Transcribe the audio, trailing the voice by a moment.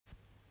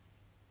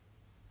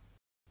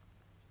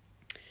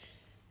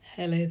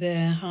Hello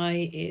there,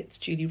 hi, it's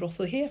Julie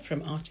Rothwell here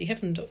from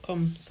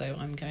artyheaven.com. So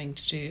I'm going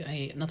to do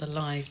another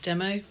live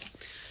demo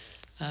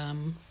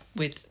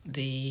with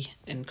the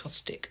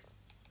encaustic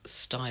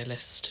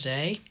stylus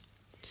today.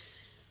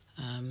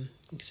 You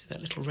can see that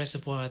little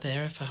reservoir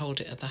there. If I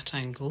hold it at that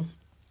angle,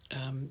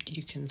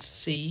 you can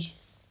see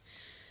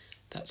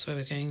that's where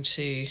we're going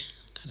to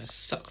kind of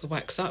suck the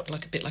wax up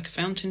like a bit like a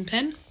fountain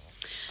pen.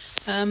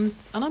 And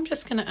I'm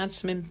just going to add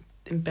some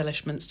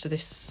embellishments to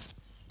this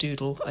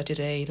doodle. I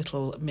did a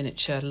little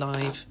miniature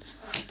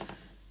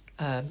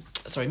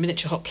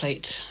miniature hot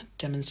plate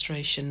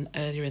demonstration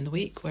earlier in the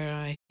week where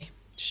I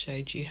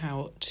showed you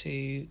how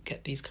to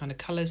get these kind of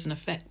colours and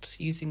effects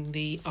using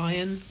the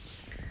iron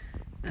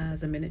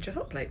as a miniature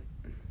hot plate.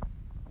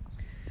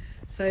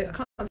 So I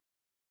can't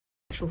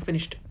actual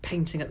finished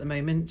painting at the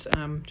moment,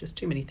 just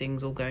too many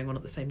things all going on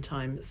at the same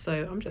time.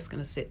 So I'm just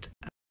going to sit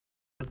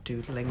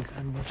doodling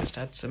and we'll just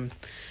add some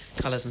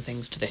colours and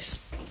things to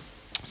this.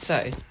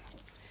 So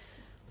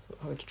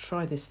I would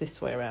try this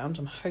way around.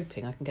 I'm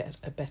hoping I can get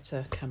a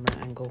better camera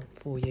angle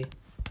for you.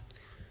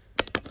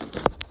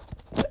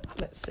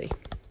 Let's see.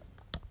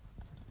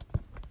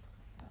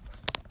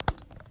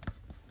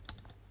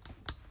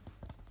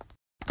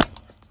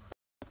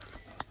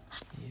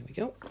 Here we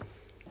go.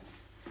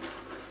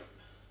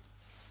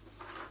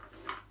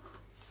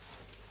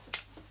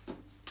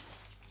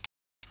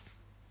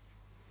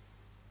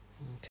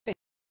 Okay.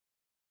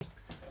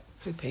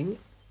 Hoping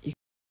you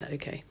can.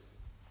 Okay.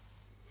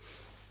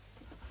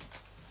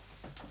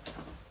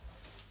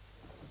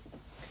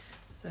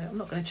 So I'm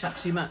not going to chat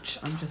too much,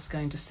 I'm just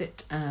going to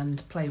sit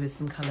and play with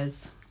some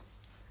colours.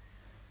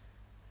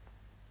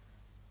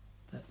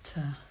 But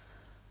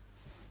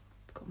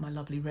I've got my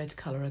lovely red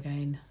colour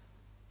again.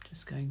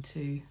 Just going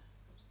to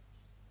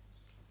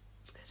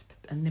get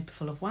a nib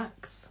full of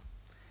wax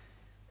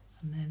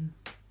and then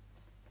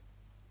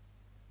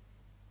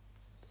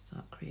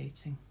start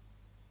creating.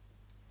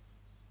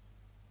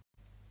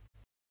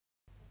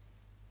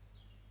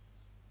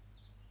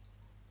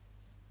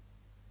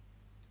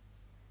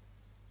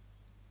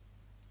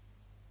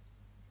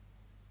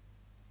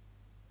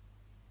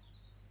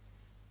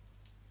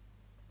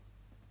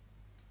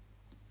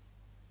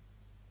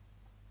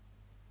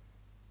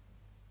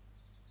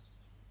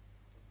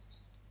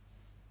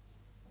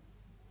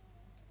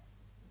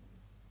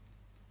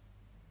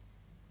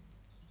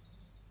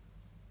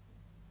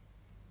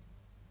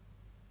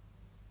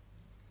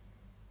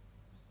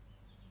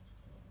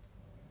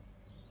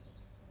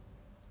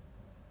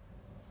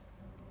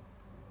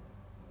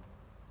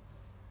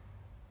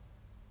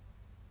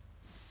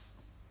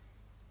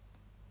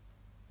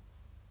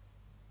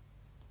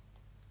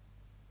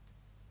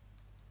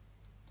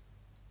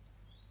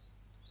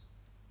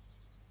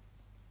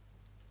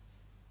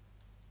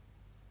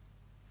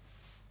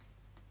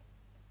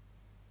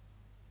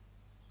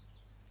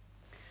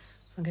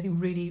 So I'm getting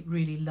really,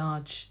 really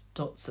large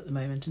dots at the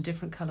moment, and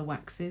different colour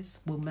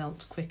waxes will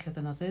melt quicker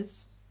than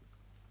others.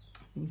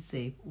 You can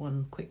see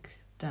one quick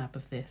dab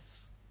of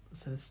this.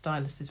 So the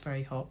stylus is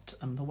very hot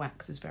and the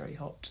wax is very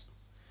hot.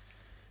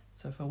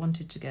 So if I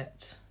wanted to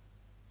get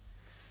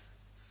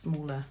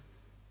smaller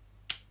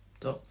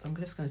dots, I'm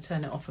just going to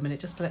turn it off a minute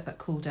just to let that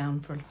cool down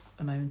for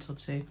a moment or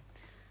two.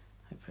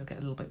 Hopefully I'll get a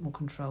little bit more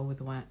control with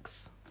the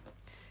wax.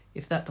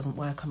 If that doesn't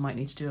work, I might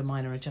need to do a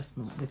minor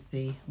adjustment with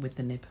the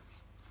nib.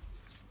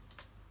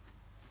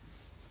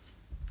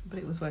 But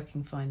it was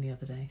working fine the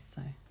other day,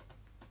 so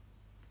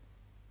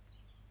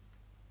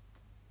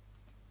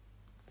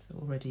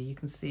already you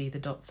can see the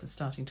dots are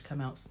starting to come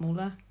out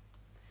smaller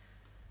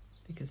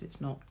because it's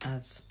not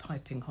as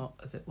piping hot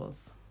as it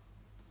was.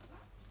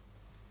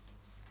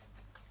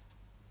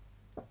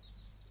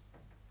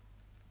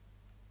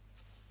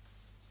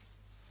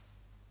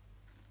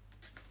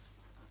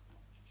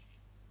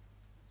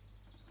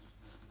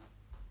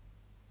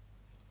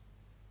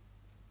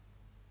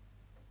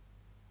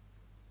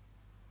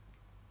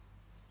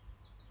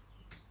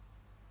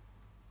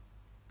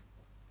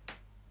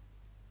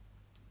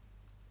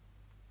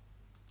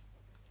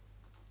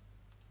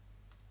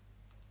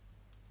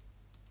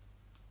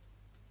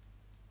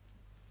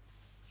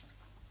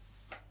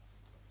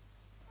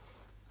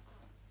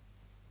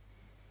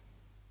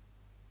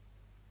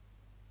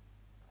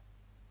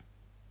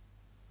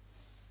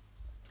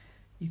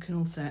 You can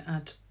also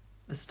add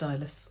the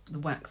stylus, the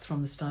wax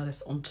from the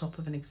stylus on top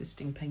of an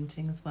existing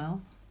painting as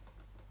well.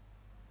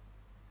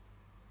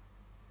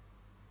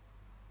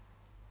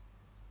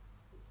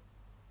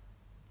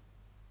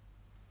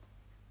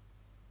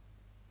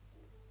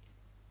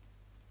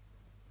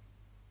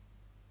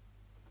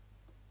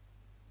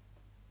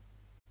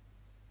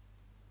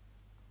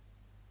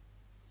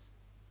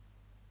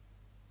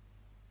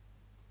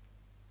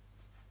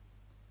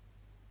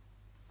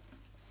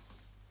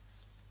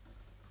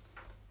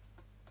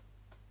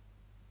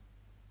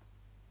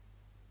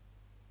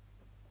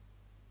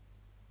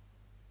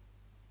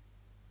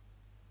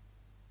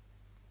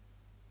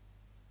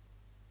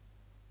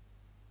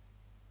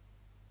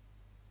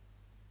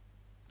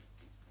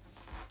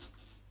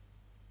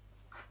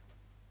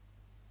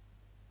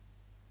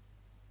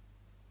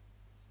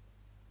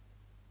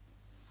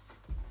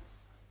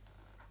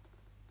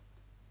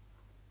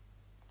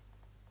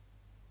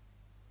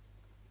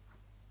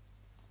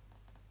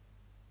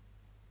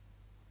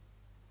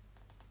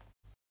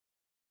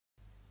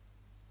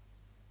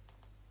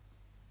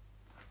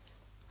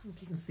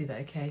 If you can see that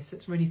okay. So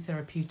it's really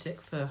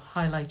therapeutic for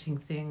highlighting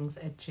things,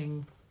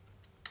 edging,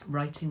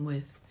 writing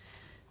with,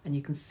 and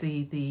you can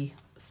see the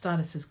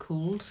stylus is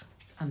cooled,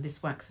 and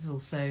this wax is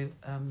also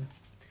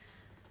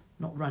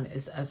not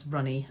as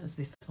runny as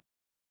this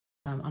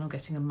one. And I'm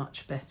getting a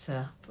much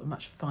better, a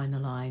much finer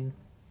line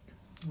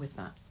with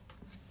that.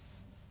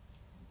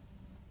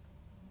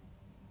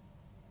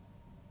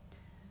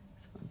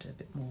 So I'll do a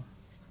bit more.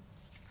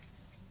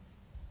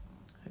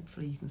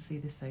 Hopefully you can see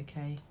this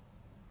okay.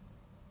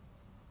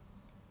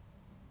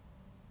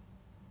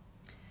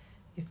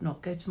 If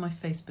not, go to my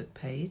Facebook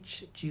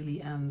page,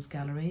 Julie Ann's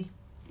Gallery,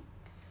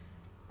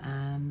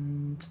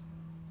 and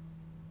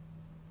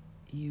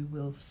you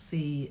will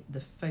see the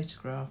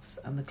photographs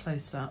and the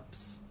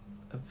close-ups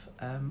of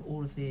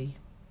all of the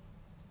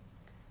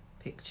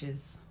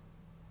pictures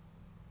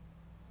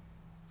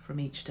from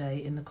each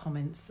day in the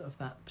comments of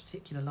that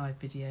particular live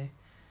video.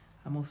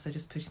 I'm also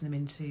just putting them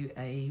into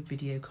a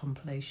video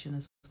compilation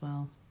as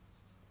well,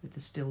 with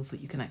the stills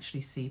that you can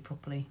actually see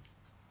properly.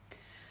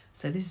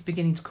 So this is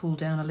beginning to cool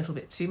down a little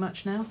bit too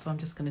much now, so I'm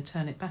just going to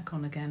turn it back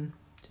on again,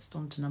 just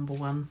onto number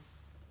 1,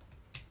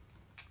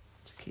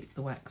 to keep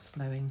the wax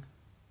flowing.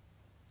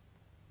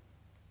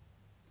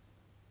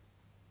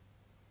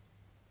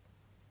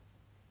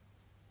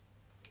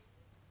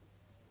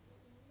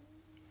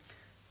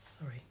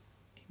 Sorry,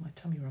 keep my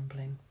tummy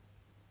rumbling.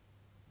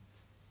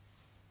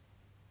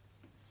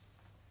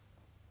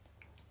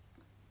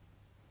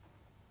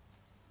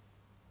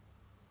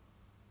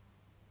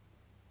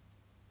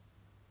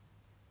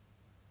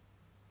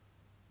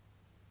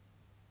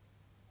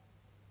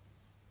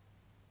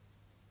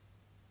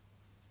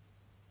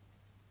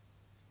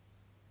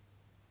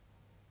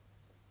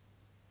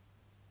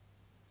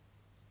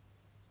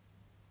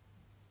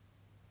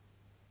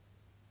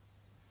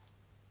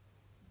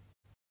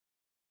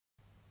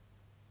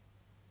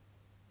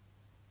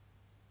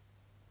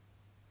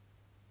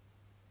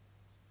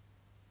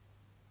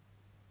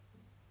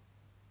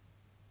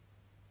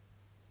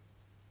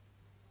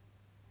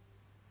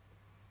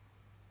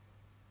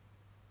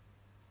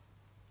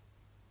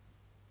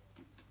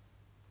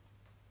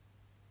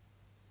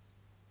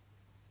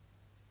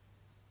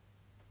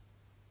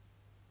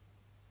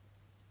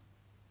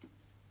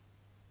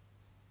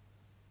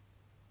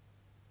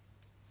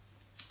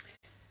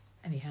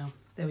 Anyhow,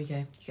 there we go,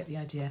 you get the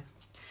idea.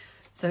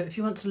 So if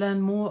you want to learn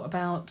more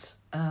about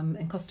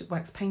encaustic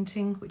wax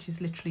painting, which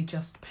is literally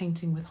just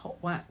painting with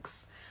hot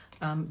wax,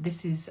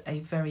 this is a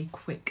very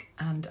quick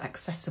and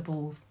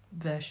accessible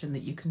version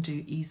that you can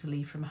do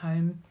easily from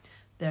home.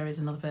 There is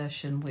another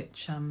version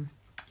which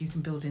you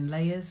can build in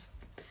layers.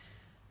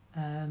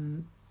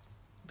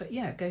 But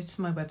yeah, go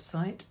to my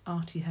website,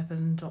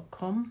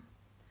 artyheaven.com.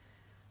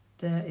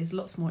 There is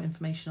lots more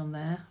information on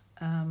there,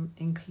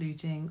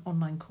 including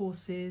online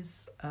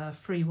courses,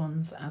 free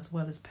ones as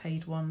well as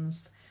paid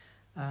ones.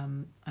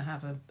 I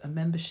have a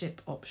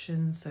membership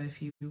option, so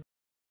if you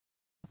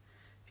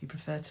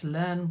prefer to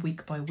learn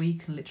week by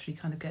week and literally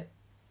kind of get,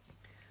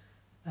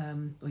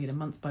 or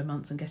month by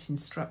month, and get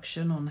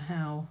instruction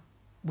on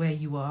where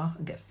you are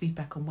and get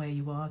feedback on where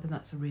you are, then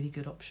that's a really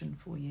good option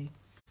for you.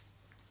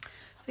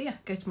 So yeah,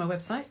 go to my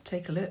website,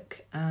 take a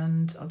look,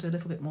 and I'll do a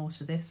little bit more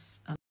to this,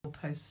 and I'll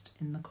post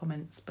in the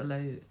comments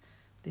below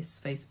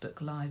this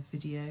Facebook Live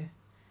video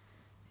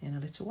in a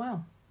little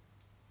while.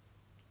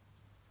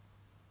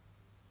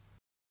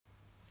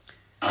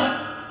 Right,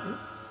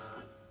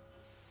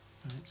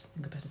 I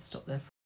think I better stop there for